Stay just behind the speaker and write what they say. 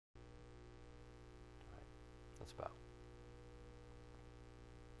heads bowed.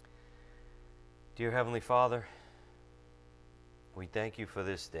 Dear Heavenly Father, we thank you for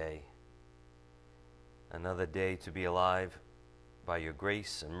this day, another day to be alive by your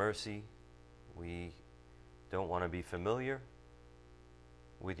grace and mercy. We don't want to be familiar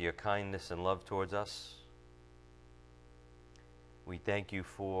with your kindness and love towards us. We thank you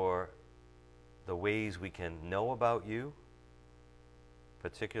for the ways we can know about you,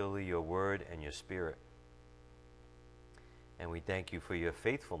 particularly your word and your spirit. And we thank you for your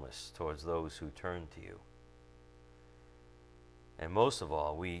faithfulness towards those who turn to you. And most of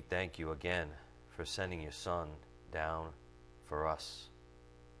all, we thank you again for sending your Son down for us.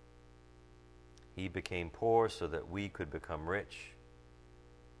 He became poor so that we could become rich.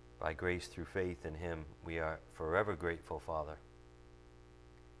 By grace through faith in him, we are forever grateful, Father.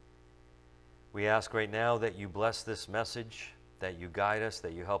 We ask right now that you bless this message, that you guide us,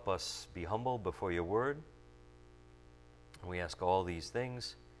 that you help us be humble before your word. And we ask all these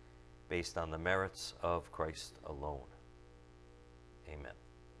things based on the merits of Christ alone. Amen.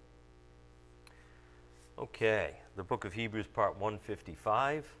 Okay, the book of Hebrews, part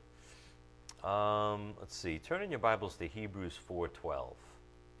 155. Let's see, turn in your Bibles to Hebrews 4:12.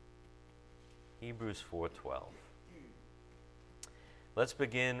 Hebrews 4:12. Let's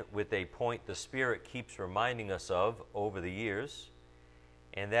begin with a point the Spirit keeps reminding us of over the years,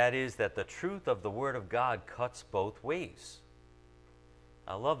 and that is that the truth of the Word of God cuts both ways.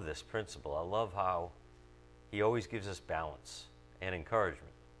 I love this principle. I love how he always gives us balance and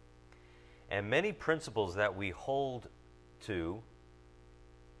encouragement. And many principles that we hold to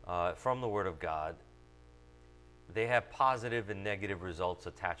from the Word of God, they have positive and negative results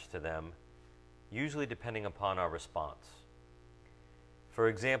attached to them, usually depending upon our response. For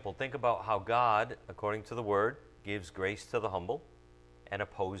example, think about how God, according to the Word, gives grace to the humble and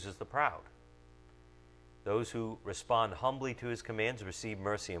opposes the proud. Those who respond humbly to his commands receive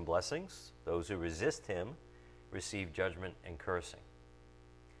mercy and blessings. Those who resist him receive judgment and cursing.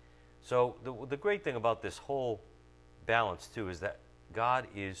 So the great thing about this whole balance, too, is that God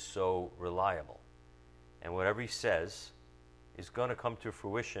is so reliable. And whatever he says is going to come to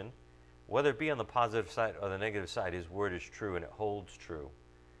fruition. Whether it be on the positive side or the negative side, his word is true and it holds true.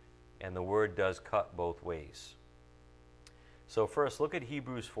 And the word does cut both ways. So first, look at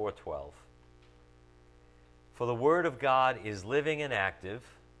Hebrews 4:12. For the word of God is living and active,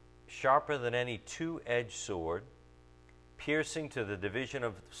 sharper than any two-edged sword, piercing to the division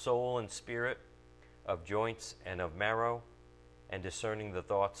of soul and spirit, of joints and of marrow, and discerning the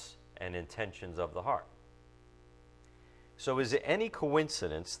thoughts and intentions of the heart. So is it any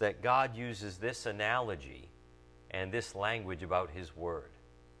coincidence that God uses this analogy and this language about his word?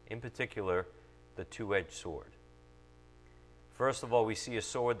 In particular, the two-edged sword. First of all, we see a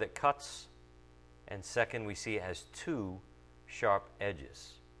sword that cuts, and second, we see it has two sharp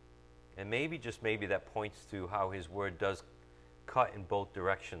edges. And maybe, just maybe, that points to how his word does cut in both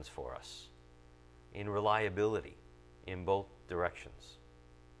directions for us, in reliability in both directions.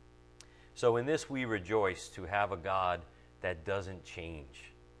 So in this we rejoice to have a God that doesn't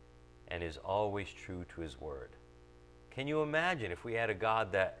change and is always true to his word. Can you imagine if we had a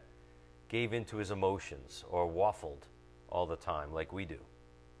God that gave into his emotions or waffled all the time like we do?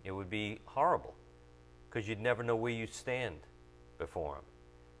 It would be horrible, because you'd never know where you stand before him.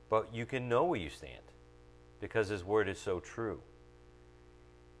 But you can know where you stand because his word is so true.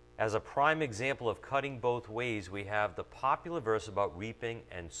 As a prime example of cutting both ways, we have the popular verse about reaping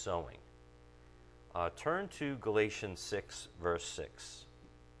and sowing. Turn to Galatians 6, verse 6.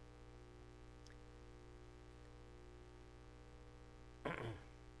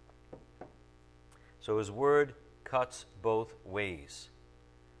 So his word cuts both ways,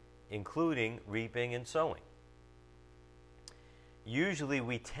 including reaping and sowing. Usually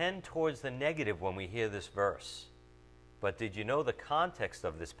we tend towards the negative when we hear this verse. But did you know the context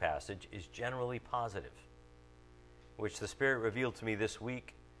of this passage is generally positive, which the Spirit revealed to me this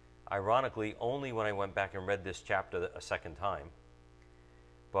week, ironically, only when I went back and read this chapter a second time.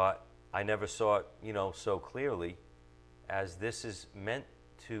 But I never saw it, so clearly, as this is meant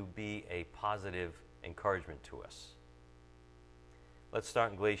to be a positive encouragement to us. Let's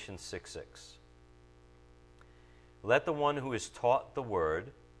start in Galatians 6:6. Let the one who is taught the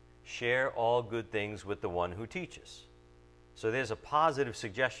word share all good things with the one who teaches. So there's a positive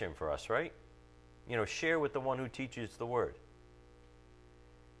suggestion for us, right? Share with the one who teaches the word.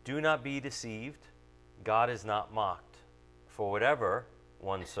 Do not be deceived. God is not mocked. For whatever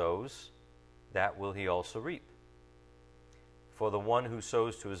one sows, that will he also reap. For the one who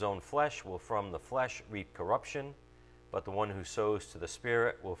sows to his own flesh will from the flesh reap corruption, but the one who sows to the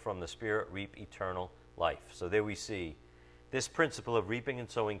Spirit will from the Spirit reap eternal life. So there we see this principle of reaping and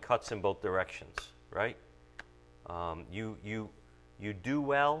sowing cuts in both directions, right? You do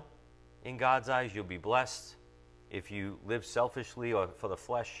well in God's eyes, you'll be blessed. If you live selfishly or for the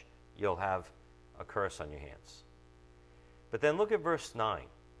flesh, you'll have a curse on your hands. But then look at verse 9.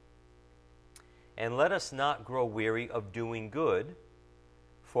 And let us not grow weary of doing good,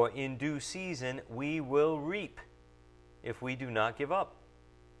 for in due season we will reap if we do not give up.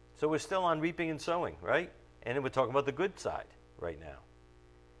 So we're still on reaping and sowing, right? And we're talking about the good side right now.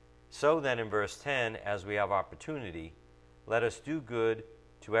 So then in verse 10, as we have opportunity, let us do good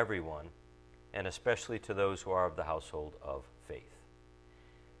to everyone, and especially to those who are of the household of faith.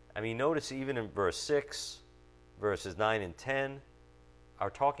 I mean, notice even in verse 6, verses 9 and 10 are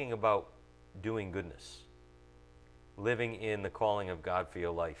talking about doing goodness, living in the calling of God for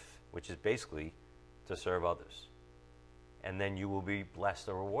your life, which is basically to serve others. And then you will be blessed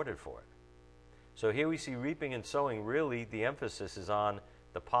or rewarded for it. So here we see reaping and sowing, really the emphasis is on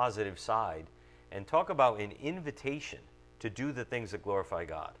the positive side. And talk about an invitation to do the things that glorify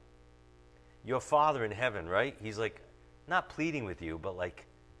God. Your Father in heaven, right? He's like, not pleading with you, but like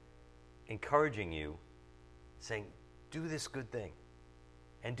encouraging you, saying, do this good thing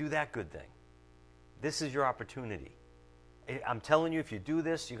and do that good thing. This is your opportunity. I'm telling you, if you do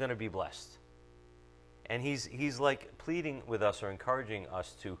this, you're going to be blessed. And he's like pleading with us or encouraging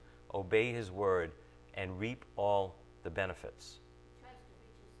us to obey his word and reap all the benefits. He tries to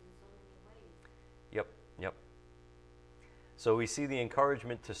reach us in so many ways. Yep, yep. So we see the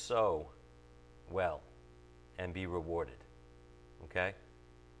encouragement to sow well and be rewarded. Okay?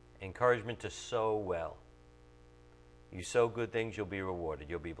 Encouragement to sow well. You sow good things, you'll be rewarded.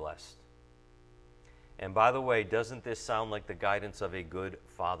 You'll be blessed. And by the way, doesn't this sound like the guidance of a good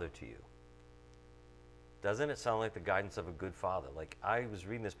father to you? Doesn't it sound like the guidance of a good father? Like, I was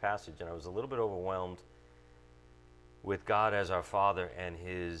reading this passage and I was a little bit overwhelmed with God as our Father and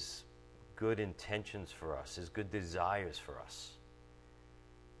his good intentions for us, his good desires for us.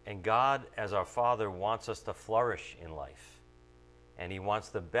 And God as our Father wants us to flourish in life. And he wants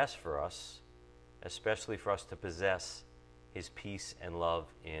the best for us, especially for us to possess his peace and love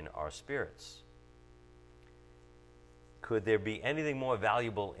in our spirits. Could there be anything more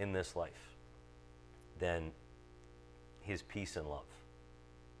valuable in this life than his peace and love?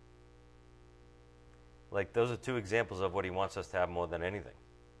 Like, those are two examples of what he wants us to have more than anything.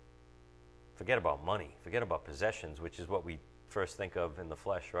 Forget about money. Forget about possessions, which is what we first think of in the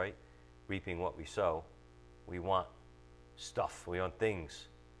flesh, right? Reaping what we sow. We want stuff. We want things.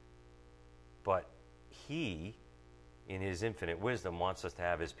 But he, in his infinite wisdom, wants us to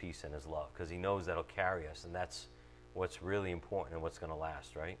have his peace and his love, because he knows that'll carry us, and that's what's really important and what's going to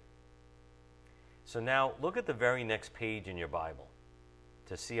last, right? So now look at the very next page in your Bible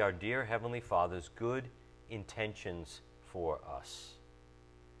to see our dear Heavenly Father's good intentions for us.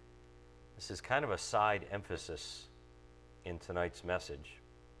 This is kind of a side emphasis in tonight's message.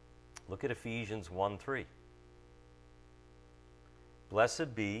 Look at Ephesians 1:3.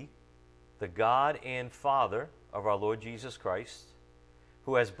 Blessed be the God and Father of our Lord Jesus Christ,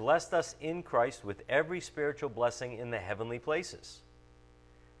 who has blessed us in Christ with every spiritual blessing in the heavenly places.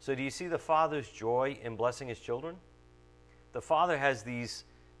 So do you see the Father's joy in blessing his children? The Father has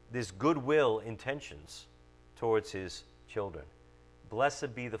this goodwill intentions towards his children.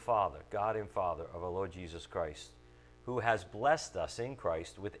 Blessed be the Father, God and Father of our Lord Jesus Christ, who has blessed us in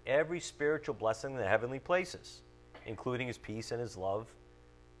Christ with every spiritual blessing in the heavenly places, including his peace and his love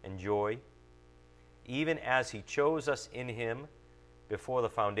and joy, even as he chose us in him before the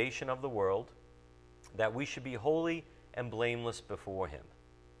foundation of the world, that we should be holy and blameless before him.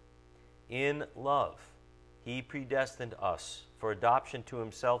 In love, he predestined us for adoption to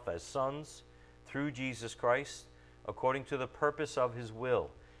himself as sons through Jesus Christ, according to the purpose of his will.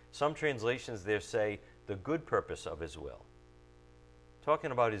 Some translations there say the good purpose of his will.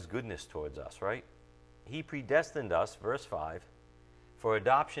 Talking about his goodness towards us, right? He predestined us, verse 5, for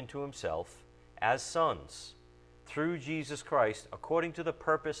adoption to himself as sons through Jesus Christ, according to the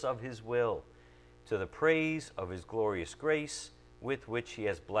purpose of his will, to the praise of his glorious grace, with which he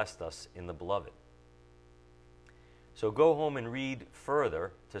has blessed us in the beloved. So go home and read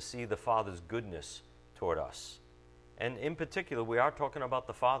further to see the Father's goodness toward us. And in particular, we are talking about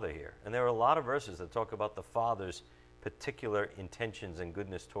the Father here. And there are a lot of verses that talk about the Father's particular intentions and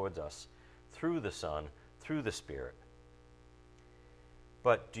goodness towards us through the Son, through the Spirit.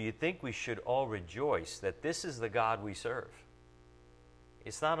 But do you think we should all rejoice that this is the God we serve?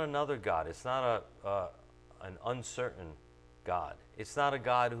 It's not another God. It's not an uncertain God. It's not a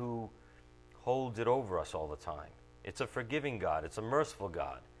God who holds it over us all the time. It's a forgiving God. It's a merciful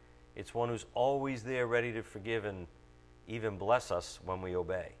God. It's one who's always there ready to forgive and even bless us when we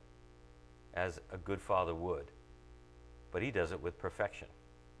obey, as a good father would. But he does it with perfection,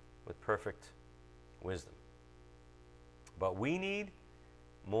 with perfect wisdom. But we need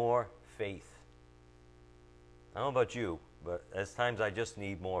more faith. I don't know about you, but at times I just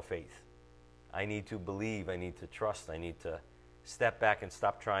need more faith. I need to believe. I need to trust. I need to step back and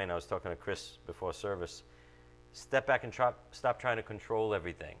stop trying. I was talking to Chris before service. Step back and stop trying to control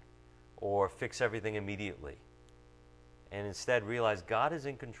everything or fix everything immediately. And instead realize God is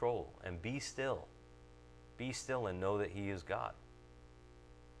in control, and be still. Be still and know that he is God.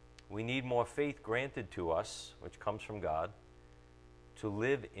 We need more faith granted to us, which comes from God, to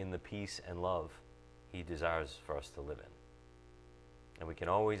live in the peace and love he desires for us to live in. And we can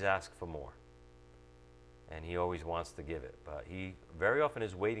always ask for more. And he always wants to give it. But he very often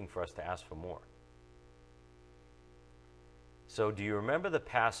is waiting for us to ask for more. So do you remember the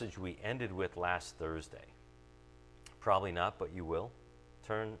passage we ended with last Thursday? Probably not, but you will.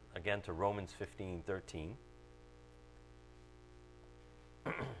 Turn again to Romans 15:13.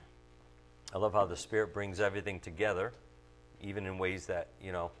 I love how the Spirit brings everything together, even in ways that,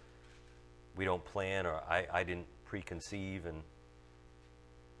 we don't plan, or I didn't preconceive. And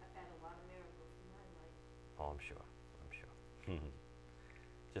I've had a lot of miracles in my life. oh, I'm sure.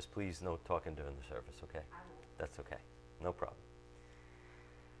 Just please no talking during the service, okay? I won't. That's okay. No problem.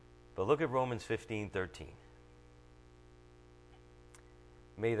 But look at Romans 15:13.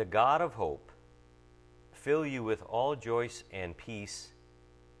 May the God of hope fill you with all joy and peace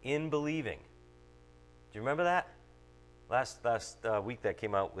in believing. Do you remember that? Last week that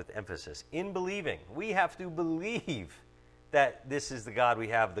came out with emphasis. In believing. We have to believe that this is the God we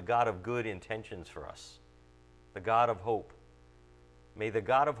have, the God of good intentions for us, the God of hope. May the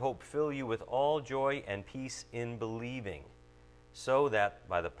God of hope fill you with all joy and peace in believing, so that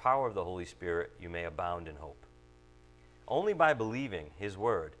by the power of the Holy Spirit you may abound in hope. Only by believing his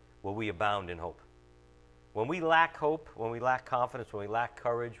word will we abound in hope. When we lack hope, when we lack confidence, when we lack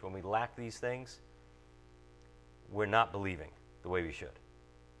courage, when we lack these things, we're not believing the way we should.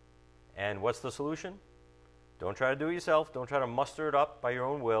 And what's the solution? Don't try to do it yourself. Don't try to muster it up by your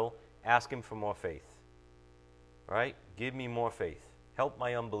own will. Ask him for more faith. All right? Give me more faith. Help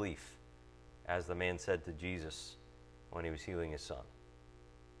my unbelief, as the man said to Jesus when he was healing his son.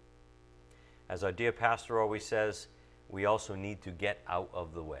 As our dear pastor always says, we also need to get out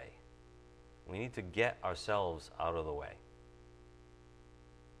of the way. We need to get ourselves out of the way,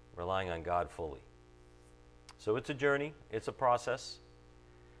 relying on God fully. So it's a journey. It's a process.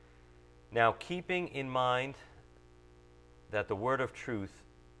 Now, keeping in mind that the word of truth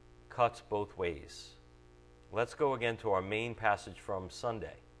cuts both ways, let's go again to our main passage from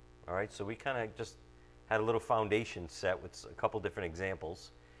Sunday. All right, so we kind of just had a little foundation set with a couple different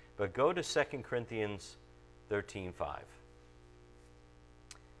examples. But go to 2 Corinthians 13:5.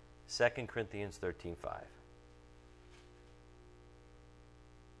 2 Corinthians 13:5.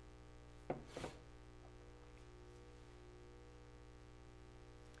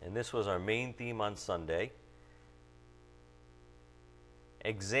 And this was our main theme on Sunday.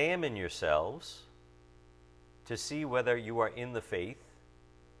 Examine yourselves to see whether you are in the faith.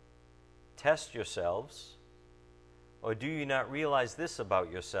 Test yourselves. Or do you not realize this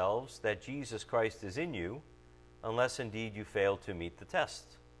about yourselves, that Jesus Christ is in you, unless indeed you fail to meet the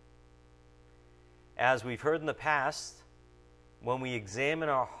test? As we've heard in the past, when we examine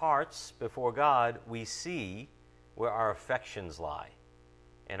our hearts before God, we see where our affections lie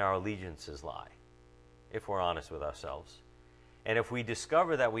and our allegiances lie, if we're honest with ourselves. And if we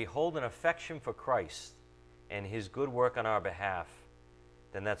discover that we hold an affection for Christ and his good work on our behalf,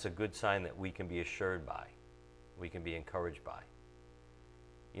 then that's a good sign that we can be assured by, we can be encouraged by.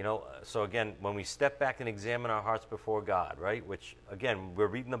 So again, when we step back and examine our hearts before God, right, which again, we're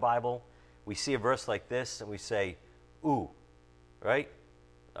reading the Bible, we see a verse like this and we say, ooh, right?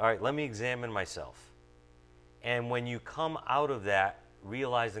 All right, let me examine myself. And when you come out of that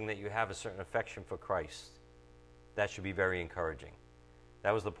realizing that you have a certain affection for Christ, that should be very encouraging.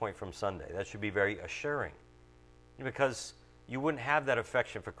 That was the point from Sunday. That should be very assuring, because you wouldn't have that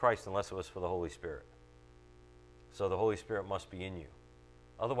affection for Christ unless it was for the Holy Spirit. So the Holy Spirit must be in you.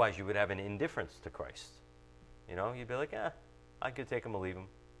 Otherwise, you would have an indifference to Christ. You'd be like, I could take him or leave him.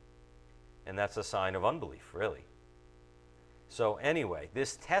 And that's a sign of unbelief, really. So anyway,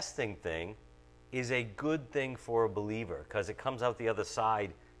 this testing thing is a good thing for a believer, because it comes out the other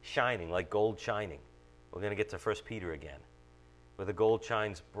side shining, like gold shining. We're going to get to 1 Peter again, where the gold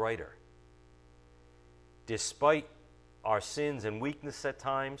shines brighter. Despite our sins and weakness at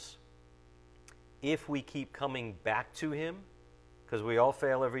times, if we keep coming back to him, because we all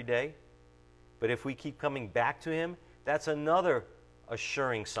fail every day, but if we keep coming back to him, that's another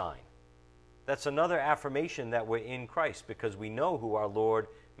assuring sign. That's another affirmation that we're in Christ, because we know who our Lord,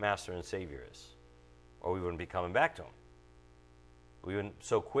 Master, and Savior is. Or we wouldn't be coming back to him. We wouldn't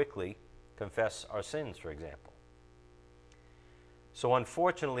so quickly confess our sins, for example. So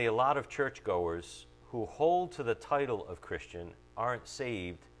unfortunately, a lot of churchgoers who hold to the title of Christian aren't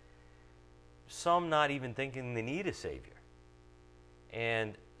saved, some not even thinking they need a Savior,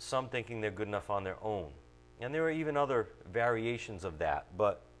 and some thinking they're good enough on their own. And there are even other variations of that,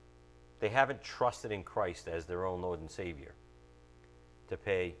 but they haven't trusted in Christ as their own Lord and Savior to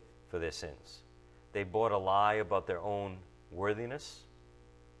pay for their sins. They bought a lie about their own worthiness,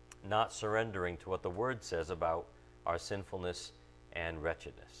 not surrendering to what the Word says about our sinfulness and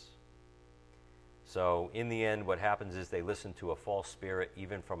wretchedness. So in the end, what happens is they listen to a false spirit,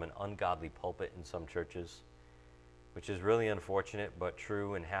 even from an ungodly pulpit in some churches, which is really unfortunate, but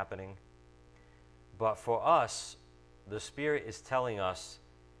true and happening. But for us, the Spirit is telling us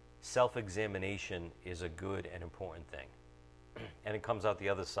self-examination is a good and important thing. And it comes out the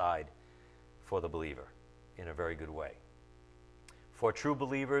other side for the believer in a very good way. For true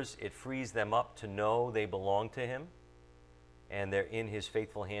believers, it frees them up to know they belong to him and they're in his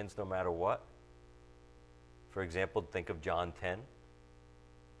faithful hands no matter what. For example, think of John 10.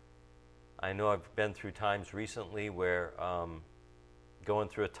 I know I've been through times recently where going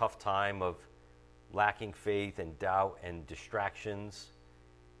through a tough time of lacking faith and doubt and distractions,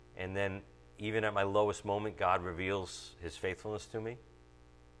 and then even at my lowest moment, God reveals his faithfulness to me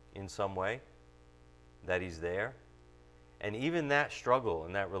in some way, that he's there. And even that struggle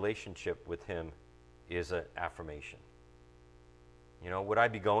and that relationship with him is an affirmation. You know, would I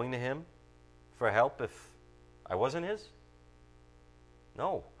be going to him for help if I wasn't his?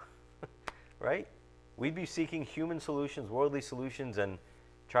 No. Right? We'd be seeking human solutions, worldly solutions, and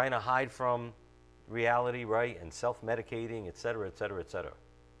trying to hide from reality, right? And self-medicating, etc., etc., etc.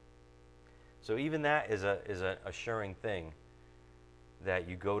 So even that is an assuring thing, that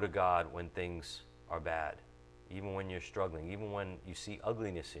you go to God when things are bad, even when you're struggling, even when you see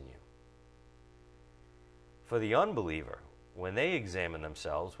ugliness in you. For the unbeliever, when they examine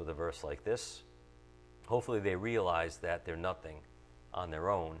themselves with a verse like this, hopefully they realize that they're nothing on their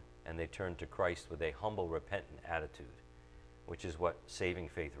own, and they turn to Christ with a humble, repentant attitude, which is what saving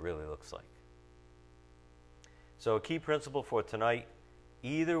faith really looks like. So a key principle for tonight: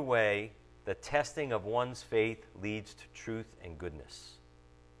 either way, the testing of one's faith leads to truth and goodness.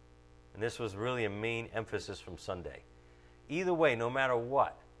 And this was really a main emphasis from Sunday. Either way, no matter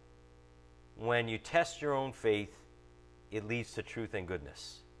what, when you test your own faith, it leads to truth and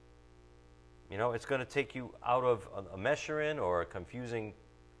goodness. You know, it's going to take you out of a mess you're in or a confusing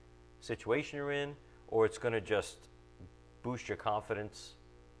situation you're in, or it's going to just boost your confidence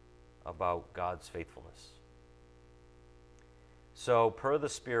about God's faithfulness. So, per the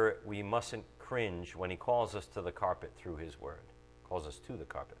Spirit, we mustn't cringe when he calls us to the carpet through his word. Calls us to the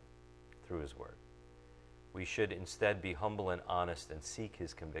carpet through his word. We should instead be humble and honest and seek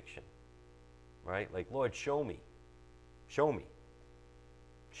his conviction. Right? Like, Lord, show me. Show me.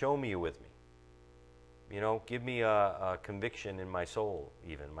 Show me you're with me. You know, give me a conviction in my soul,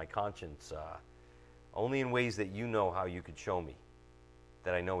 even my conscience, only in ways that you know how you could show me,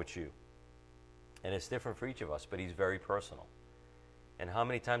 that I know it's you. And it's different for each of us, but he's very personal. And how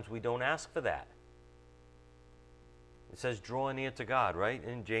many times we don't ask for that? It says, draw near to God, right?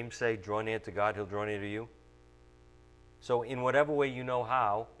 And James say, draw near to God, he'll draw near to you. So in whatever way you know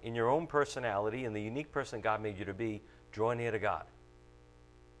how, in your own personality, in the unique person God made you to be, draw near to God.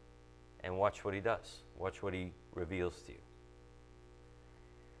 And watch what he does. Watch what he reveals to you.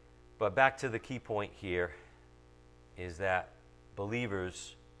 But back to the key point here is that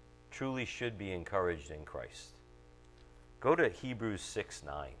believers truly should be encouraged in Christ. Go to Hebrews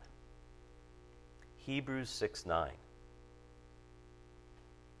 6:9. Hebrews 6:9.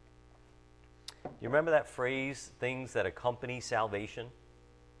 You remember that phrase, things that accompany salvation?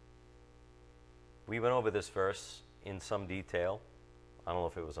 We went over this verse in some detail. I don't know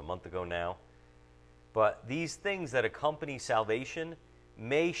if it was a month ago now. But these things that accompany salvation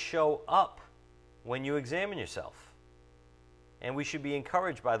may show up when you examine yourself. And we should be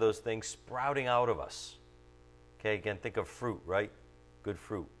encouraged by those things sprouting out of us. Okay, again, think of fruit, right? Good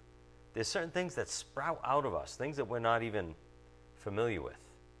fruit. There's certain things that sprout out of us, things that we're not even familiar with,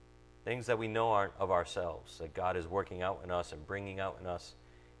 things that we know aren't of ourselves, that God is working out in us and bringing out in us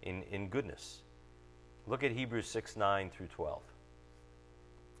in goodness. Look at Hebrews 6:9 through 12.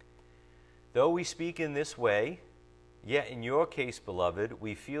 Though we speak in this way, Yet in your case, beloved,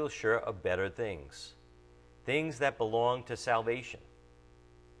 we feel sure of better things, things that belong to salvation.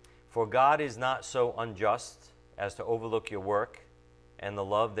 For God is not so unjust as to overlook your work and the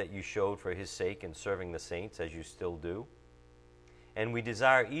love that you showed for his sake in serving the saints, as you still do. And we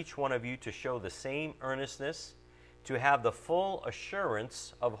desire each one of you to show the same earnestness, to have the full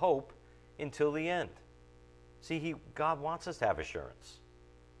assurance of hope until the end. See, God wants us to have assurance.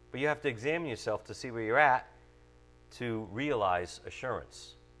 But you have to examine yourself to see where you're at to realize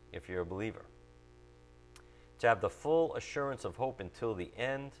assurance if you're a believer. To have the full assurance of hope until the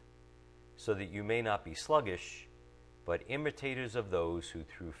end, so that you may not be sluggish, but imitators of those who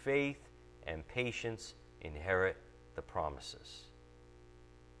through faith and patience inherit the promises.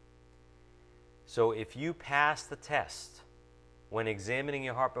 So if you pass the test when examining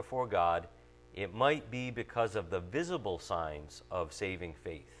your heart before God, it might be because of the visible signs of saving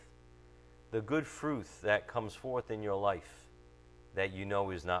faith, the good fruit that comes forth in your life that you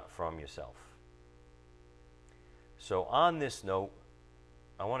know is not from yourself. So on this note,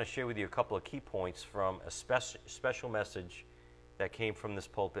 I want to share with you a couple of key points from a special message that came from this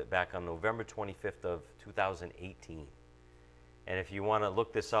pulpit back on November 25th of 2018. And if you want to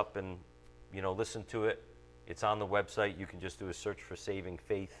look this up and listen to it, it's on the website. You can just do a search for Saving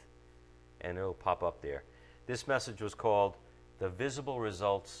Faith and it'll pop up there. This message was called The Visible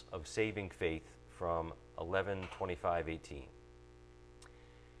Results of Saving Faith from 11/25/18.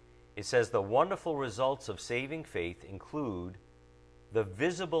 It says, the wonderful results of saving faith include the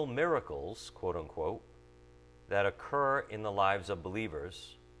visible miracles, quote unquote, that occur in the lives of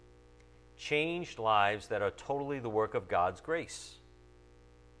believers, changed lives that are totally the work of God's grace.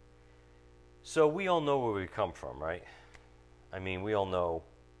 So we all know where we come from, right? I mean, we all know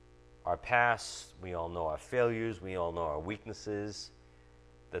our past, we all know our failures, we all know our weaknesses,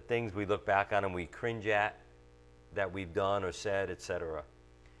 the things we look back on and we cringe at that we've done or said, etc.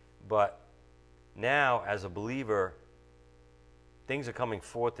 But now, as a believer, things are coming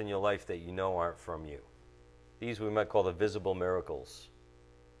forth in your life that you know aren't from you. These we might call the visible miracles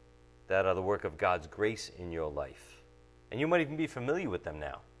that are the work of God's grace in your life. And you might even be familiar with them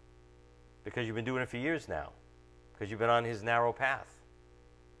now because you've been doing it for years now, because you've been on his narrow path.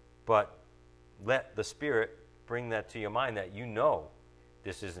 But let the Spirit bring that to your mind that you know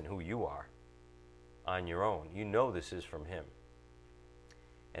this isn't who you are on your own. You know this is from him.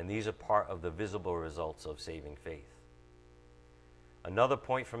 And these are part of the visible results of saving faith. Another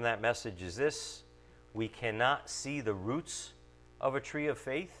point from that message is this: we cannot see the roots of a tree of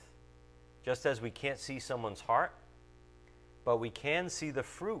faith, just as we can't see someone's heart, but we can see the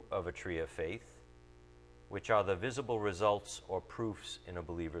fruit of a tree of faith, which are the visible results or proofs in a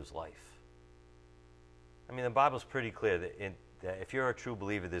believer's life. I mean, the Bible's pretty clear that if you're a true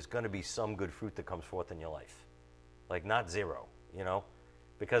believer, there's going to be some good fruit that comes forth in your life. Like, not zero,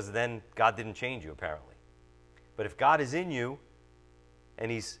 because then God didn't change you, apparently. But if God is in you,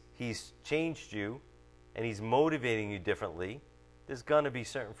 and he's changed you, and he's motivating you differently, there's going to be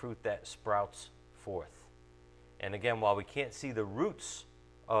certain fruit that sprouts forth. And again, while we can't see the roots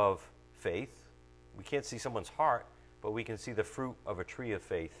of faith, we can't see someone's heart, but we can see the fruit of a tree of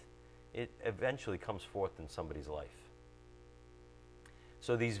faith. It eventually comes forth in somebody's life.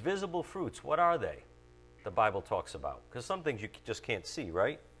 So these visible fruits, what are they? The Bible talks about. Because some things you just can't see,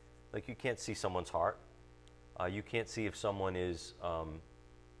 right? Like you can't see someone's heart. You can't see if someone is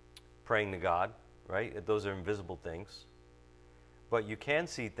praying to God, right? Those are invisible things. But you can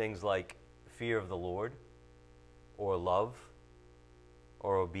see things like fear of the Lord, or love,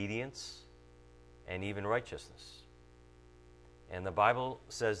 or obedience, and even righteousness. And the Bible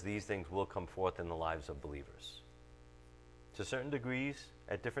says these things will come forth in the lives of believers. To certain degrees,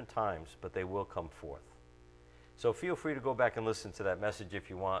 at different times, but they will come forth. So feel free to go back and listen to that message if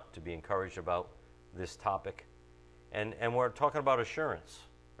you want to be encouraged about this topic. And we're talking about assurance,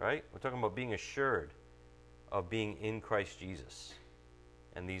 right? We're talking about being assured of being in Christ Jesus.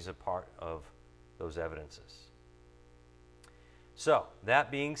 And these are part of those evidences. So,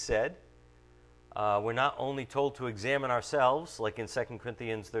 that being said, we're not only told to examine ourselves, like in 2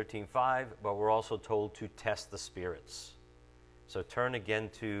 Corinthians 13:5, but we're also told to test the spirits. So turn again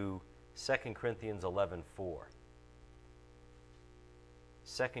to 2 Corinthians 11:4.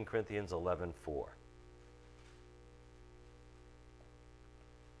 2 Corinthians 11:4.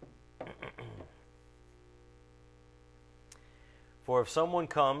 For if someone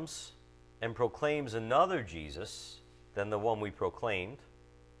comes and proclaims another Jesus than the one we proclaimed,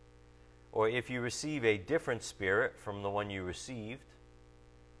 or if you receive a different spirit from the one you received,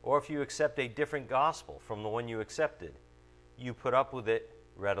 or if you accept a different gospel from the one you accepted, you put up with it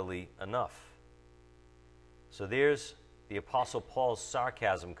readily enough. So there's the Apostle Paul's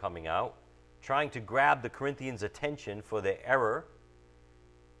sarcasm coming out, trying to grab the Corinthians' attention for their error.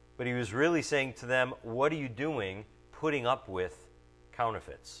 But he was really saying to them, what are you doing putting up with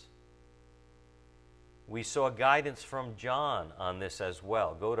counterfeits? We saw guidance from John on this as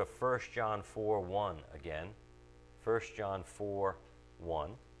well. Go to 1 John 4:1 again. 1 John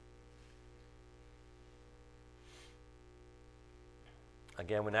 4:1.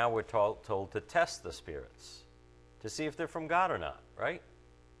 Again, we're told to test the spirits to see if they're from God or not, right?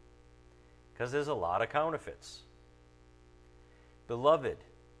 Because there's a lot of counterfeits. Beloved,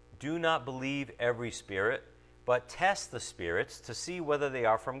 do not believe every spirit, but test the spirits to see whether they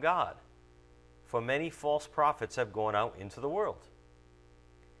are from God. For many false prophets have gone out into the world.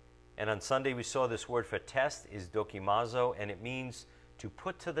 And on Sunday we saw this word for test is dokimazo, and it means to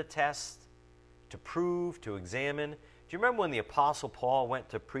put to the test, to prove, to examine. Do you remember when the Apostle Paul went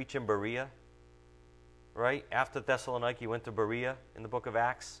to preach in Berea? Right? After Thessalonica, he went to Berea in the book of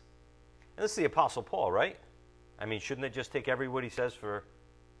Acts. And this is the Apostle Paul, right? I mean, shouldn't they just take every word he says for...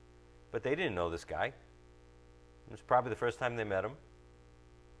 But they didn't know this guy. It was probably the first time they met him.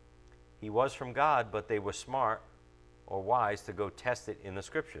 He was from God, but they were smart or wise to go test it in the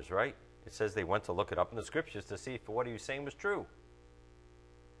Scriptures, right? It says they went to look it up in the Scriptures to see if what he was saying was true.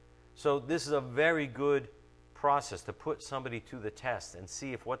 So this is a very good process to put somebody to the test and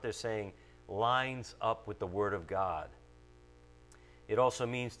see if what they're saying lines up with the Word of God. It also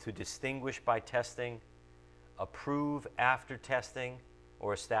means to distinguish by testing, approve after testing,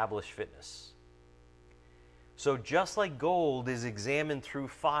 or establish fitness. So just like gold is examined through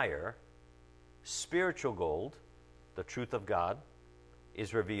fire, spiritual gold, the truth of God,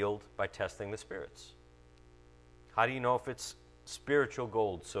 is revealed by testing the spirits. How do you know if it's spiritual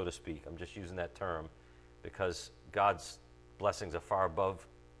gold, so to speak? I'm just using that term because God's blessings are far above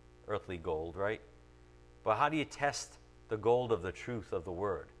earthly gold, right? But how do you test the gold of the truth of the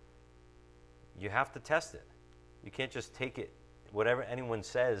Word? You have to test it. You can't just take it, whatever anyone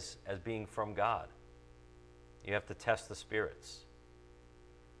says, as being from God. You have to test the spirits.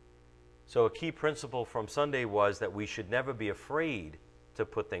 So a key principle from Sunday was that we should never be afraid to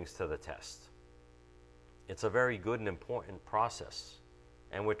put things to the test. It's a very good and important process,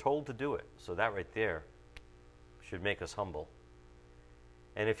 and we're told to do it. So that right there should make us humble.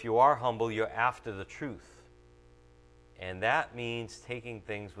 And if you are humble, you're after the truth. And that means taking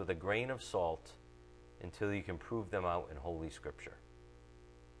things with a grain of salt until you can prove them out in Holy Scripture.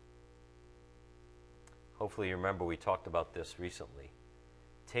 Hopefully you remember we talked about this recently.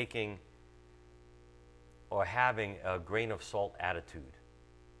 Taking or having a grain of salt attitude.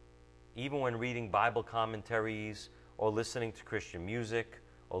 Even when reading Bible commentaries or listening to Christian music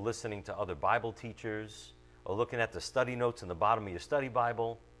or listening to other Bible teachers or looking at the study notes in the bottom of your study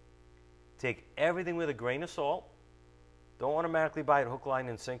Bible, take everything with a grain of salt. Don't automatically buy it hook, line,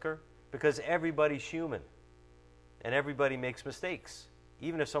 and sinker, because everybody's human and everybody makes mistakes,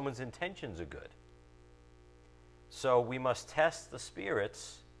 even if someone's intentions are good. So we must test the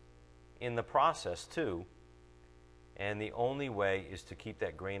spirits in the process too, and the only way is to keep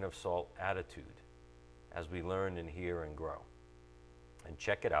that grain of salt attitude as we learn and hear and grow. And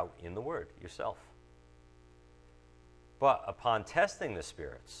check it out in the Word yourself. But upon testing the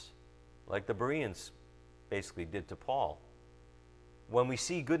spirits, like the Bereans basically did to Paul, when we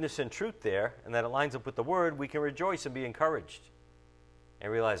see goodness and truth there and that it lines up with the Word, we can rejoice and be encouraged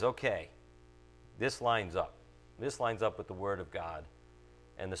and realize, okay, this lines up. This lines up with the Word of God.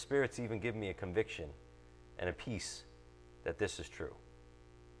 And the Spirit's even give me a conviction and a peace that this is true.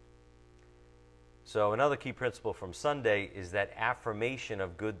 So another key principle from Sunday is that affirmation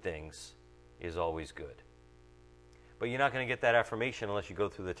of good things is always good. But you're not going to get that affirmation unless you go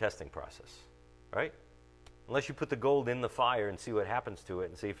through the testing process, right? Unless you put the gold in the fire and see what happens to it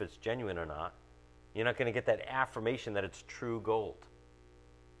and see if it's genuine or not, you're not going to get that affirmation that it's true gold.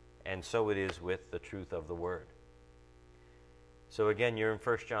 And so it is with the truth of the Word. So again, you're in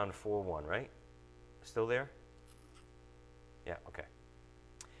 1 John 4:1, right? Still there? Yeah, okay.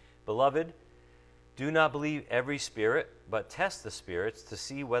 Beloved, do not believe every spirit, but test the spirits to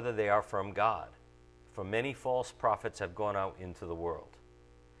see whether they are from God. For many false prophets have gone out into the world.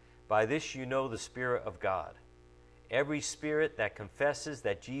 By this you know the Spirit of God. Every spirit that confesses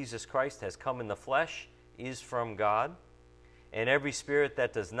that Jesus Christ has come in the flesh is from God, and every spirit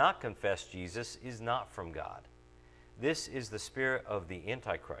that does not confess Jesus is not from God. This is the spirit of the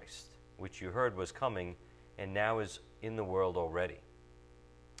Antichrist, which you heard was coming and now is in the world already.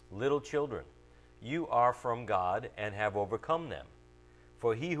 Little children, you are from God and have overcome them.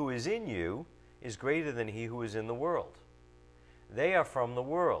 For he who is in you is greater than he who is in the world. They are from the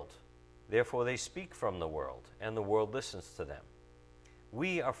world. Therefore they speak from the world, and the world listens to them.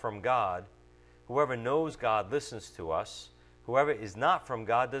 We are from God. Whoever knows God listens to us. Whoever is not from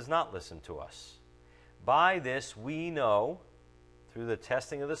God does not listen to us. By this we know, through the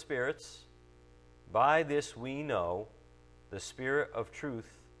testing of the spirits, by this we know the spirit of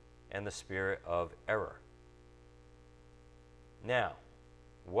truth and the spirit of error. Now,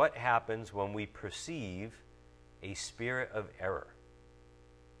 what happens when we perceive a spirit of error?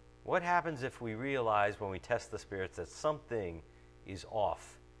 What happens if we realize when we test the spirits that something is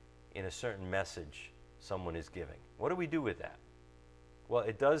off in a certain message someone is giving? What do we do with that? Well,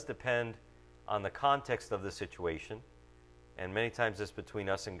 it does depend on the context of the situation, and many times it's between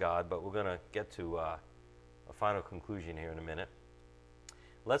us and God, but we're going to get to a final conclusion here in a minute.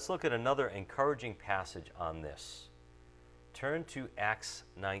 Let's look at another encouraging passage on this. Turn to Acts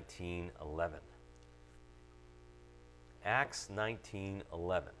 19:11. Acts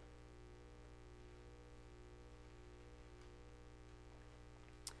 19:11.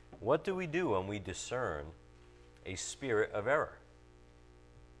 What do we do when we discern a spirit of error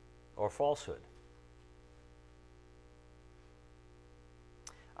or falsehood?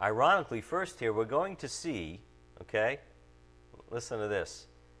 Ironically, first here, we're going to see, okay, listen to this.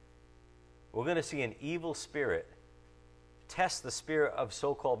 We're going to see an evil spirit test the spirit of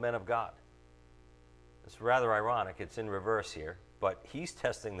so-called men of God. It's rather ironic. It's in reverse here, but he's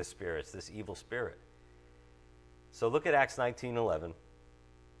testing the spirits, this evil spirit. So look at Acts 19:11.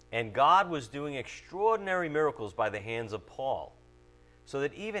 And God was doing extraordinary miracles by the hands of Paul, so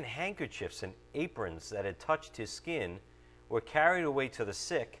that even handkerchiefs and aprons that had touched his skin were carried away to the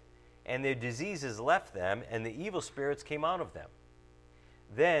sick, and their diseases left them, and the evil spirits came out of them.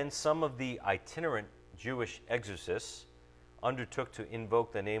 Then some of the itinerant Jewish exorcists undertook to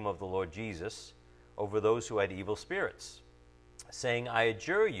invoke the name of the Lord Jesus over those who had evil spirits, saying, I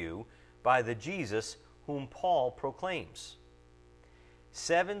adjure you by the Jesus whom Paul proclaims.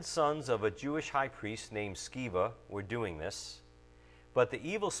 7 sons of a Jewish high priest named Sceva were doing this, but the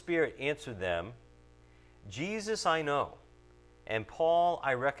evil spirit answered them, Jesus I know, and Paul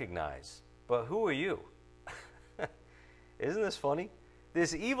I recognize, but who are you? Isn't this funny?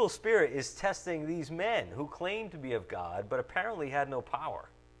 This evil spirit is testing these men who claim to be of God, but apparently had no power,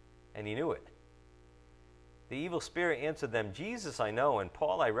 and he knew it. The evil spirit answered them, Jesus I know, and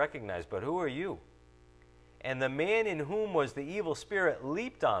Paul I recognize, but who are you? And the man in whom was the evil spirit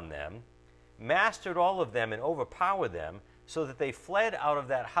leaped on them, mastered all of them, and overpowered them, so that they fled out of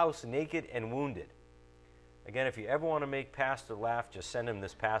that house naked and wounded. Again, if you ever want to make Pastor laugh, just send him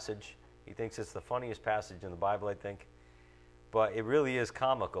this passage. He thinks it's the funniest passage in the Bible, I think. But it really is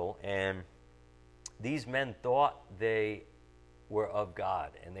comical, and these men thought they were of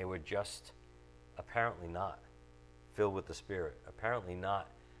God, and they were just apparently not filled with the Spirit, apparently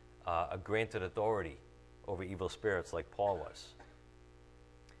not a granted authority over evil spirits like Paul was.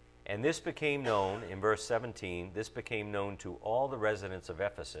 And this became known, in verse 17, this became known to all the residents of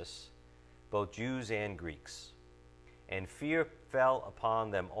Ephesus, both Jews and Greeks. And fear fell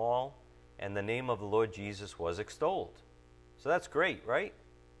upon them all, and the name of the Lord Jesus was extolled. So that's great, right?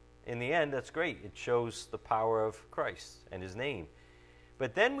 In the end, that's great. It shows the power of Christ and his name.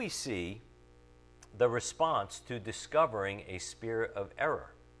 But then we see the response to discovering a spirit of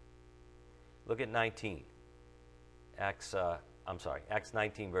error. Look at 19. Acts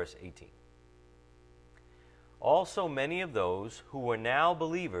 19, verse 18. Also many of those who were now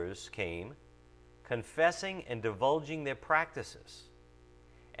believers came, confessing and divulging their practices.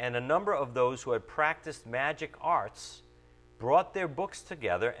 And a number of those who had practiced magic arts brought their books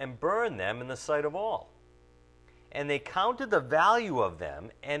together and burned them in the sight of all. And they counted the value of them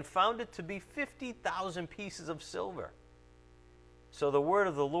and found it to be 50,000 pieces of silver. So the word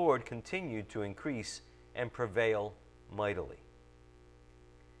of the Lord continued to increase and prevail mightily.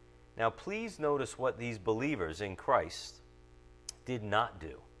 Now please notice what these believers in Christ did not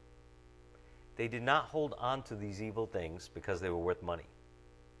do. They did not hold on to these evil things because they were worth money.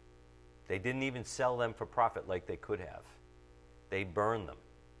 They didn't even sell them for profit like they could have. They burned them.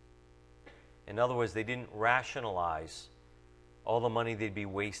 In other words, they didn't rationalize all the money they'd be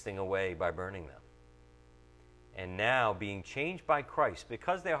wasting away by burning them. And now, being changed by Christ,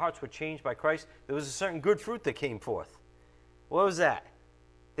 because their hearts were changed by Christ, there was a certain good fruit that came forth. What was that?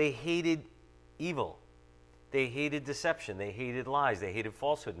 They hated evil. They hated deception. They hated lies. They hated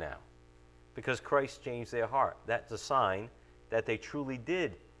falsehood now, because Christ changed their heart. That's a sign that they truly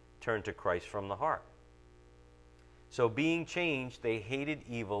did turn to Christ from the heart. So being changed, they hated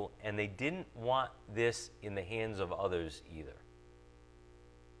evil, and they didn't want this in the hands of others either.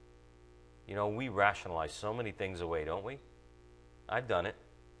 You know, we rationalize so many things away, don't we? I've done it,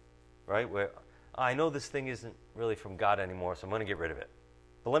 right? Where I know this thing isn't really from God anymore, so I'm going to get rid of it.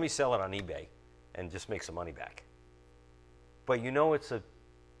 But let me sell it on eBay and just make some money back. But you know it's a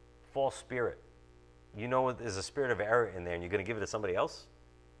false spirit. You know there's a spirit of error in there, and you're going to give it to somebody else?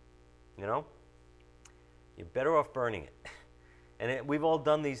 You know? You're better off burning it. And we've all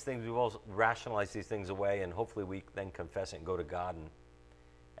done these things. We've all rationalized these things away, and hopefully we then confess it and go to God and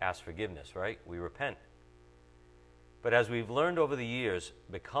ask forgiveness, right? We repent. But as we've learned over the years,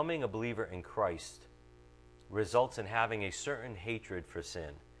 becoming a believer in Christ results in having a certain hatred for sin.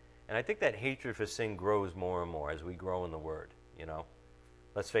 And I think that hatred for sin grows more and more as we grow in the Word, you know?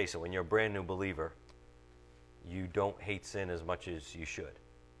 Let's face it, when you're a brand new believer, you don't hate sin as much as you should.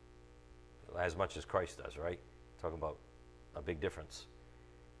 As much as Christ does, right? Talking about a big difference.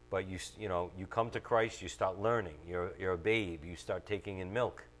 But you know, you come to Christ, you start learning. You're a babe. You start taking in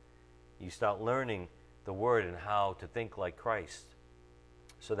milk. You start learning the Word and how to think like Christ.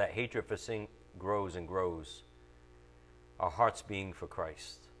 So that hatred for sin grows and grows. Our hearts being for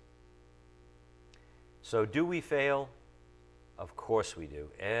Christ. So do we fail? Of course we do.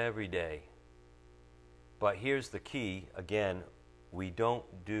 Every day. But here's the key. Again, we don't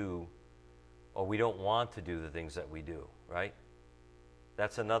do, or we don't want to do the things that we do, right?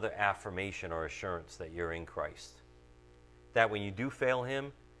 That's another affirmation or assurance that you're in Christ. That when you do fail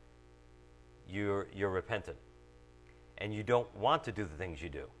Him, you're repentant. And you don't want to do the things you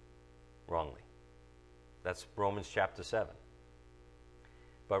do wrongly. That's Romans chapter 7.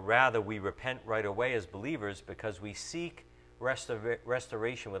 But rather, we repent right away as believers because we seek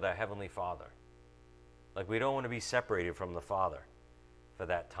restoration with our Heavenly Father. Like, we don't want to be separated from the Father for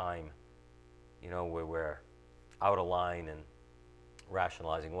that time, you know, where we're out of line and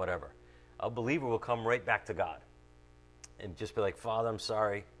rationalizing, whatever. A believer will come right back to God and just be like, Father, I'm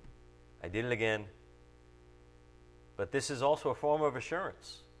sorry. I did it again. But this is also a form of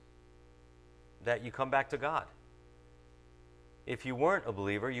assurance that you come back to God. If you weren't a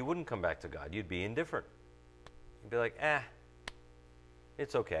believer, you wouldn't come back to God. You'd be indifferent. You'd be like,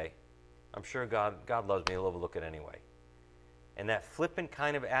 it's okay. I'm sure God loves me. He'll overlook it anyway. And that flippant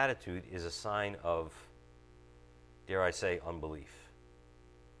kind of attitude is a sign of, dare I say, unbelief.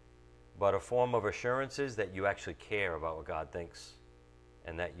 But a form of assurance is that you actually care about what God thinks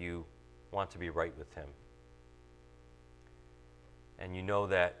and that you want to be right with Him. And you know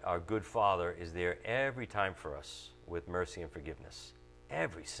that our good Father is there every time for us with mercy and forgiveness.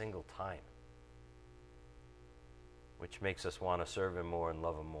 Every single time. Which makes us want to serve Him more and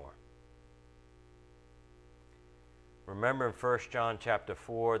love Him more. Remember in 1 John chapter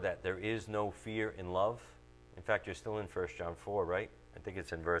 4 that there is no fear in love. In fact, you're still in 1 John 4, right? I think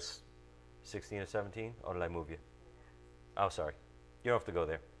it's in verse 16 or 17. Or did I move you? Oh, sorry. You don't have to go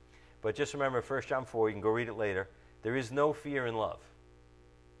there. But just remember 1 John 4, you can go read it later. There is no fear in love.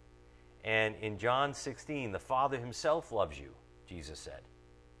 And in John 16, the Father Himself loves you, Jesus said.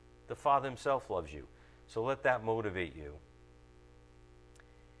 The Father Himself loves you. So let that motivate you.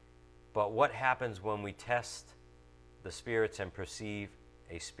 But what happens when we test the spirits and perceive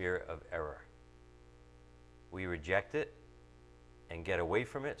a spirit of error? We reject it and get away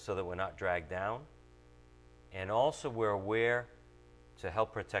from it so that we're not dragged down. And also we're aware to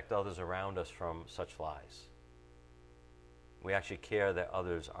help protect others around us from such lies. We actually care that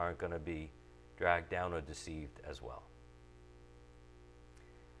others aren't going to be dragged down or deceived as well.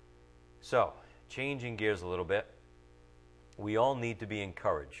 So, changing gears a little bit, we all need to be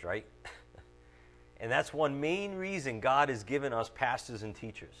encouraged, right? And that's one main reason God has given us pastors and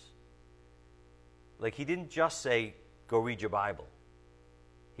teachers. Like, He didn't just say, go read your Bible.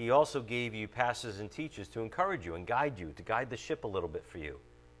 He also gave you pastors and teachers to encourage you and guide you, to guide the ship a little bit for you.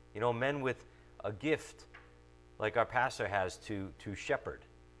 You know, men with a gift like our pastor has to shepherd,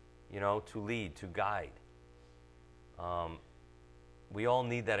 you know, to lead, to guide. We all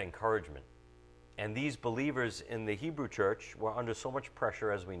need that encouragement. And these believers in the Hebrew church were under so much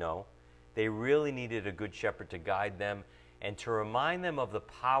pressure, as we know. They really needed a good shepherd to guide them and to remind them of the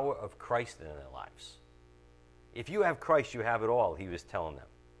power of Christ in their lives. If you have Christ, you have it all, he was telling them.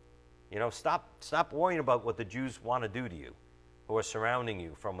 You know, stop worrying about what the Jews want to do to you, who are surrounding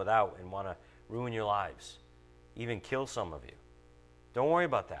you from without and want to ruin your lives, even kill some of you. Don't worry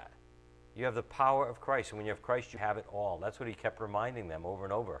about that. You have the power of Christ, and when you have Christ, you have it all. That's what he kept reminding them over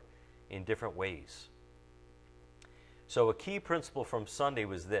and over in different ways. So a key principle from Sunday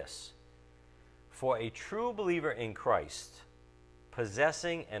was this: for a true believer in Christ,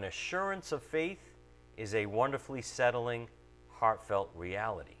 possessing an assurance of faith is a wonderfully settling, heartfelt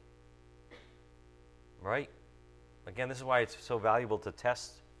reality. Right? Again, this is why it's so valuable to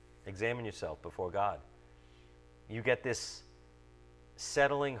examine yourself before God. You get this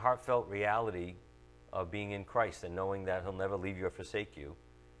settling, heartfelt reality of being in Christ and knowing that He'll never leave you or forsake you.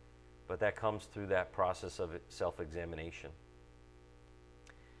 But that comes through that process of self-examination.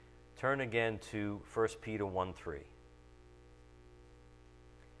 Turn again to 1 Peter 1:3.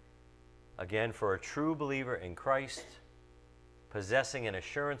 Again, for a true believer in Christ, possessing an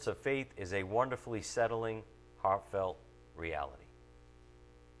assurance of faith is a wonderfully settling, heartfelt reality.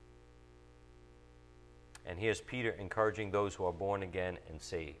 And here's Peter encouraging those who are born again and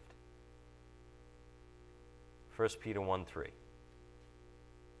saved. 1 Peter 1:3.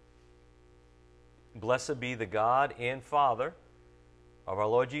 Blessed be the God and Father of our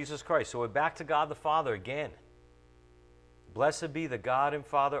Lord Jesus Christ. So we're back to God the Father again. Blessed be the God and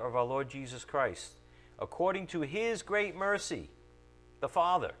Father of our Lord Jesus Christ. According to His great mercy, the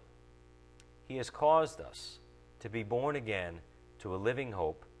Father, He has caused us to be born again to a living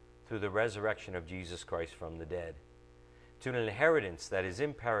hope through the resurrection of Jesus Christ from the dead, to an inheritance that is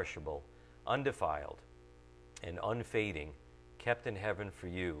imperishable, undefiled, and unfading, kept in heaven for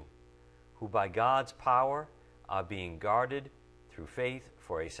you, who by God's power are being guarded through faith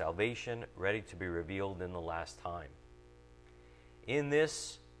for a salvation ready to be revealed in the last time. In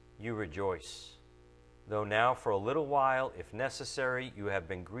this you rejoice, though now for a little while, if necessary, you have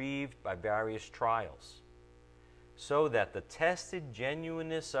been grieved by various trials, so that the tested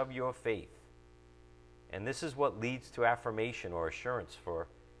genuineness of your faith, and this is what leads to affirmation or assurance for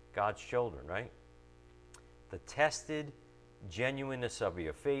God's children, right? The tested genuineness of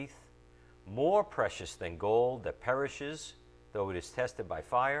your faith, more precious than gold that perishes, though it is tested by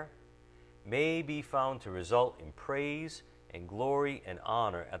fire, may be found to result in praise and glory and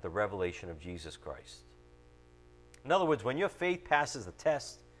honor at the revelation of Jesus Christ. In other words, when your faith passes the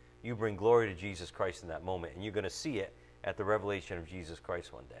test, you bring glory to Jesus Christ in that moment, and you're going to see it at the revelation of Jesus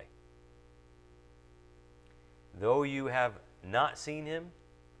Christ one day. Though you have not seen Him,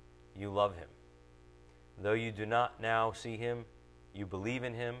 you love Him. Though you do not now see Him, you believe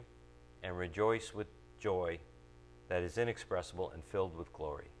in Him and rejoice with joy that is inexpressible and filled with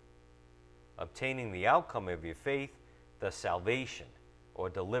glory, obtaining the outcome of your faith, the salvation or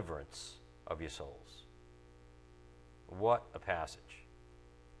deliverance of your souls. What a passage.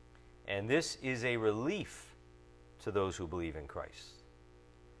 And this is a relief to those who believe in Christ.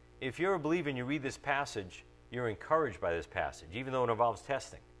 If you're a believer and you read this passage, you're encouraged by this passage, even though it involves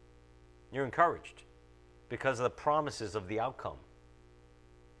testing. You're encouraged because of the promises of the outcome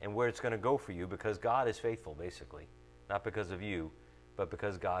and where it's going to go for you, because God is faithful, basically. Not because of you, but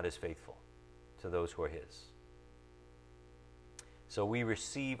because God is faithful to those who are His. So we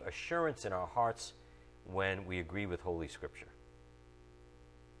receive assurance in our hearts when we agree with Holy Scripture.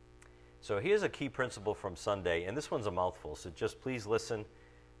 So here's a key principle from Sunday, and this one's a mouthful, so just please listen.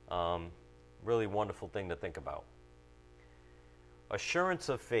 Really wonderful thing to think about. Assurance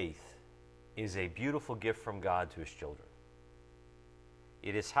of faith is a beautiful gift from God to His children.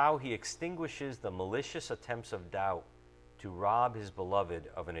 It is how He extinguishes the malicious attempts of doubt to rob His beloved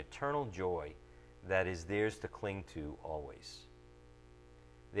of an eternal joy that is theirs to cling to always.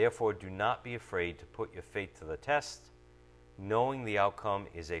 Therefore, do not be afraid to put your faith to the test, knowing the outcome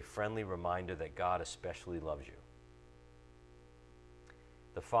is a friendly reminder that God especially loves you.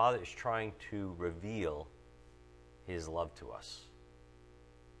 The Father is trying to reveal His love to us.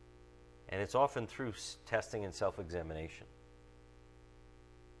 And it's often through testing and self-examination.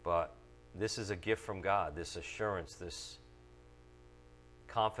 But this is a gift from God, this assurance, this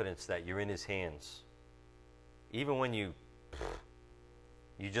confidence that you're in His hands. Even when you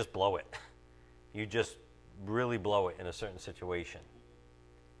just blow it. You just really blow it in a certain situation.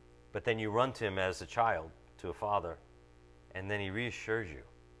 But then you run to Him as a child, to a father, and then He reassures you,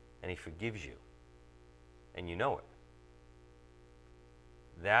 and He forgives you, and you know it.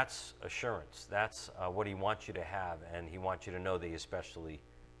 That's assurance. That's what He wants you to have, and He wants you to know that He especially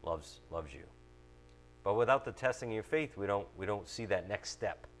loves you. But without the testing of your faith, we don't see that next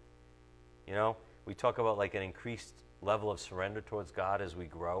step. You know, we talk about like an increased level of surrender towards God as we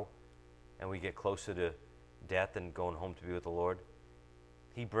grow and we get closer to death and going home to be with the Lord.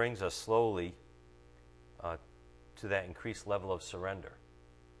 He brings us slowly to that increased level of surrender.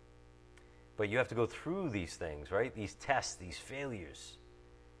 But you have to go through these things, right? These tests, these failures,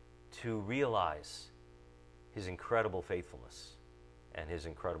 to realize His incredible faithfulness and His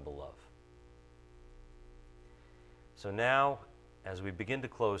incredible love. So now, as we begin to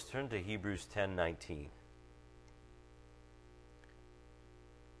close, turn to Hebrews 10:19.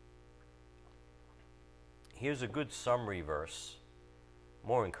 Here's a good summary verse,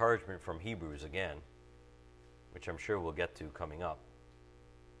 more encouragement from Hebrews again, which I'm sure we'll get to coming up.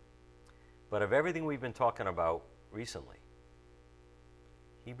 But of everything we've been talking about recently,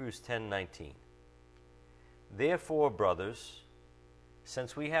 Hebrews 10:19. Therefore, brothers,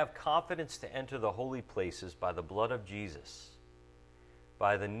 since we have confidence to enter the holy places by the blood of Jesus,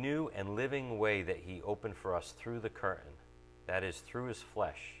 by the new and living way that he opened for us through the curtain, that is, through his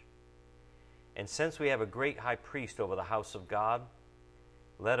flesh, and since we have a great high priest over the house of God,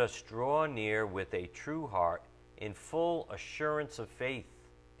 let us draw near with a true heart in full assurance of faith.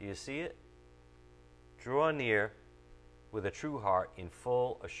 Do you see it? Draw near with a true heart in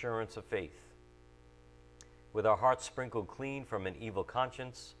full assurance of faith, with our hearts sprinkled clean from an evil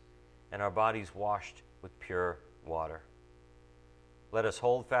conscience and our bodies washed with pure water. Let us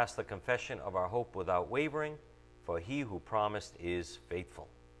hold fast the confession of our hope without wavering, for he who promised is faithful.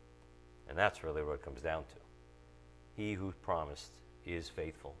 And that's really what it comes down to. He who promised is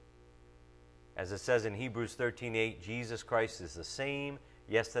faithful. As it says in Hebrews 13:8, Jesus Christ is the same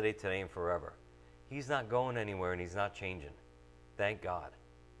yesterday, today, and forever. He's not going anywhere and he's not changing. Thank God.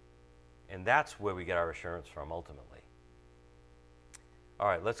 And that's where we get our assurance from ultimately. All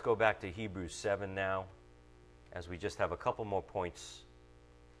right, let's go back to Hebrews 7 now, as we just have a couple more points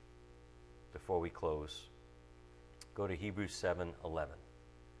before we close. Go to Hebrews 7:11.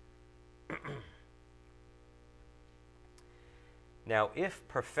 Now, if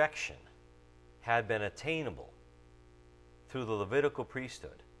perfection had been attainable through the Levitical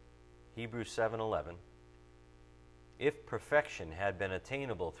priesthood, Hebrews 7:11, if perfection had been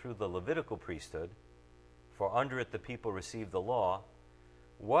attainable through the Levitical priesthood, for under it the people received the law,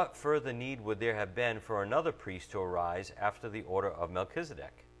 what further need would there have been for another priest to arise after the order of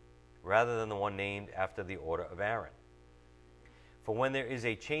Melchizedek, rather than the one named after the order of Aaron? For when there is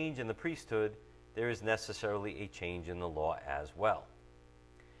a change in the priesthood, there is necessarily a change in the law as well.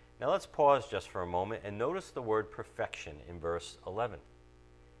 Now let's pause just for a moment and notice the word perfection in verse 11.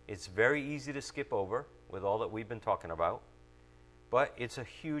 It's very easy to skip over with all that we've been talking about, but it's a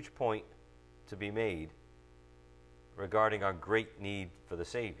huge point to be made regarding our great need for the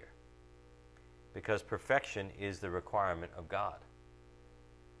Savior, because perfection is the requirement of God.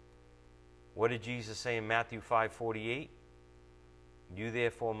 What did Jesus say in Matthew 5:48? You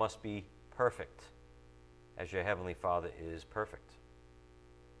therefore must be perfect, as your heavenly Father is perfect.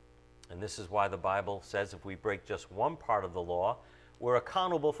 And this is why the Bible says if we break just one part of the law, we're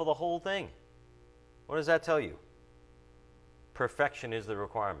accountable for the whole thing. What does that tell you? Perfection is the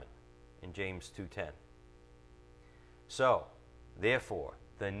requirement in James 2:10. So, therefore,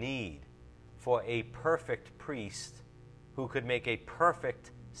 the need for a perfect priest who could make a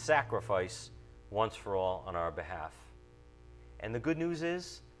perfect sacrifice once for all on our behalf. And the good news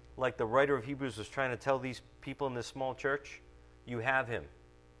is, like the writer of Hebrews was trying to tell these people in this small church, you have him.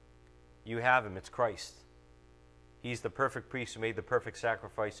 You have him. It's Christ. He's the perfect priest who made the perfect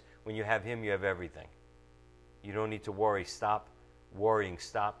sacrifice. When you have him, you have everything. You don't need to worry. Stop worrying.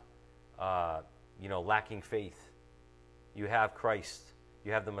 Stop, lacking faith. You have Christ.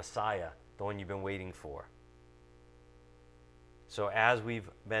 You have the Messiah, the one you've been waiting for. So as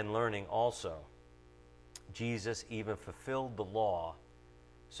we've been learning also, Jesus even fulfilled the law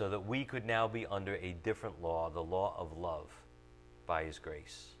so that we could now be under a different law, the law of love, by his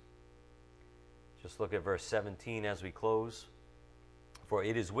grace. Just look at verse 17 as we close. For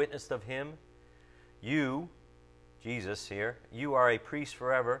it is witnessed of him, you, Jesus here, you are a priest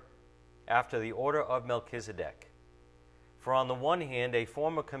forever after the order of Melchizedek. For on the one hand, a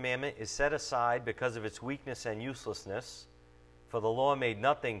former commandment is set aside because of its weakness and uselessness, for the law made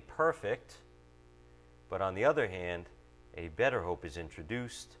nothing perfect. But on the other hand, a better hope is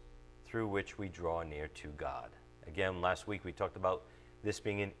introduced through which we draw near to God. Again, last week we talked about this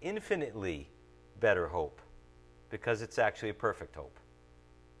being an infinitely better hope because it's actually a perfect hope,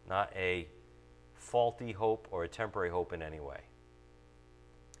 not a faulty hope or a temporary hope in any way.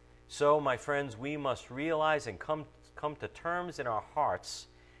 So, my friends, we must realize and come to terms in our hearts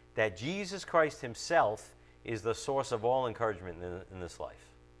that Jesus Christ himself is the source of all encouragement in this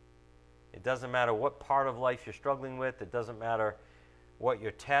life. It doesn't matter what part of life you're struggling with. It doesn't matter what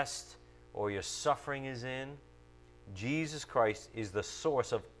your test or your suffering is in. Jesus Christ is the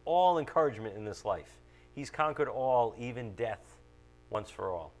source of all encouragement in this life. He's conquered all, even death, once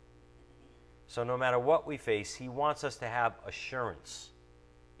for all. So no matter what we face, he wants us to have assurance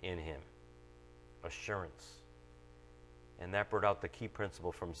in him. Assurance. And that brought out the key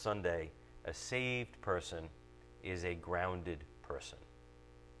principle from Sunday. A saved person is a grounded person.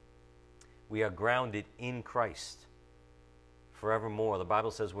 We are grounded in Christ forevermore. The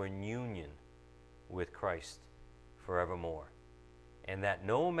Bible says we're in union with Christ forevermore. And that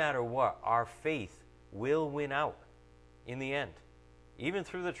no matter what, our faith will win out in the end. Even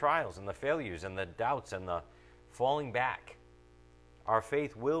through the trials and the failures and the doubts and the falling back. Our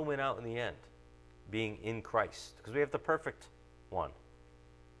faith will win out in the end, being in Christ, because we have the perfect one,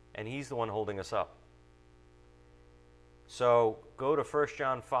 and he's the one holding us up. So go to 1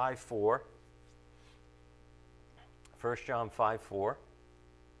 John 5:4. 1 John 5:4.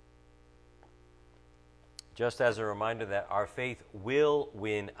 Just as a reminder that our faith will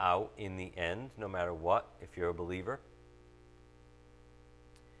win out in the end, no matter what, if you're a believer.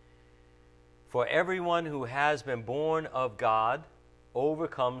 For everyone who has been born of God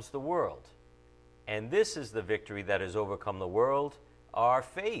overcomes the world. And this is the victory that has overcome the world, our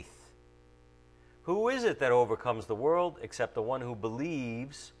faith. Who is it that overcomes the world except the one who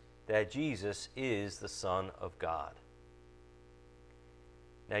believes that Jesus is the Son of God?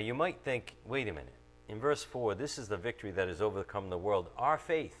 Now you might think, wait a minute. In verse 4, this is the victory that has overcome the world, our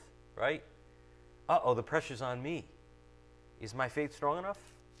faith, right? Uh-oh, the pressure's on me. Is my faith strong enough?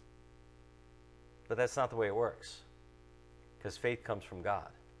 But that's not the way it works, because faith comes from God.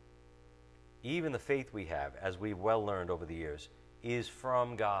 Even the faith we have, as we've well learned over the years, is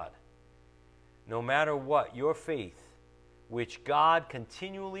from God. No matter what, your faith, which God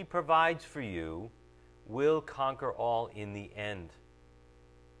continually provides for you, will conquer all in the end.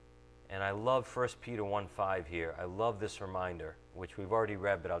 And I love 1 Peter 1:5 here. I love this reminder, which we've already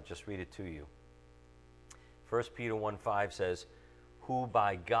read, but I'll just read it to you. 1 Peter 1:5 says, who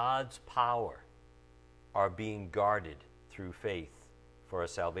by God's power are being guarded through faith for a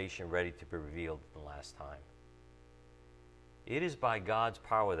salvation ready to be revealed in the last time. It is by God's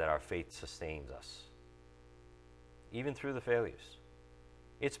power that our faith sustains us, even through the failures.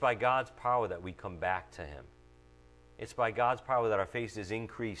 It's by God's power that we come back to him. It's by God's power that our faith is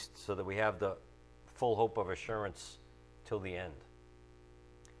increased so that we have the full hope of assurance till the end.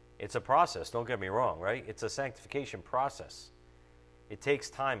 It's a process, don't get me wrong, right? It's a sanctification process. It takes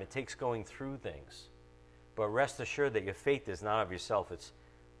time, it takes going through things. But rest assured that your faith is not of yourself, it's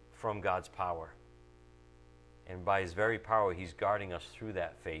from God's power. And by his very power, he's guarding us through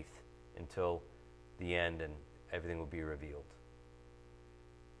that faith until the end and everything will be revealed.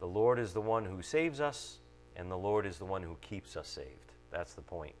 The Lord is the one who saves us, and the Lord is the one who keeps us saved. That's the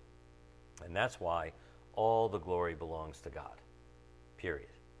point. And that's why all the glory belongs to God. Period.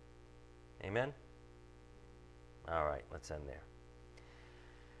 Amen? All right, let's end there.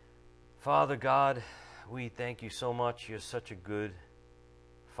 Father God, we thank you so much. You're such a good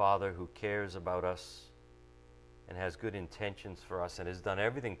Father who cares about us and has good intentions for us and has done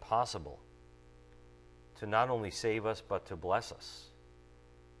everything possible to not only save us but to bless us.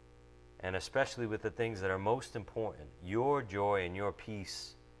 And especially with the things that are most important, your joy and your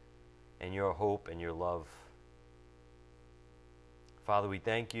peace and your hope and your love. Father, we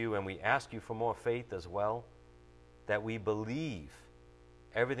thank you and we ask you for more faith as well, that we believe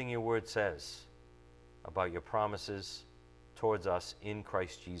everything your word says about your promises towards us in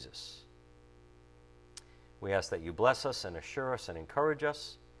Christ Jesus. We ask that you bless us and assure us and encourage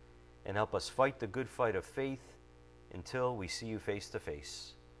us and help us fight the good fight of faith until we see you face to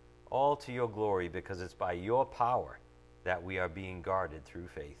face. All to your glory, because it's by your power that we are being guarded through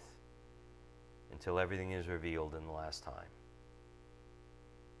faith until everything is revealed in the last time.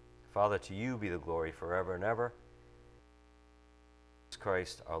 Father, to you be the glory forever and ever. Jesus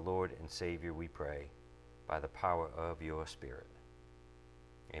Christ, our Lord and Savior, we pray, by the power of your Spirit.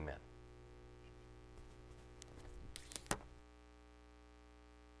 Amen.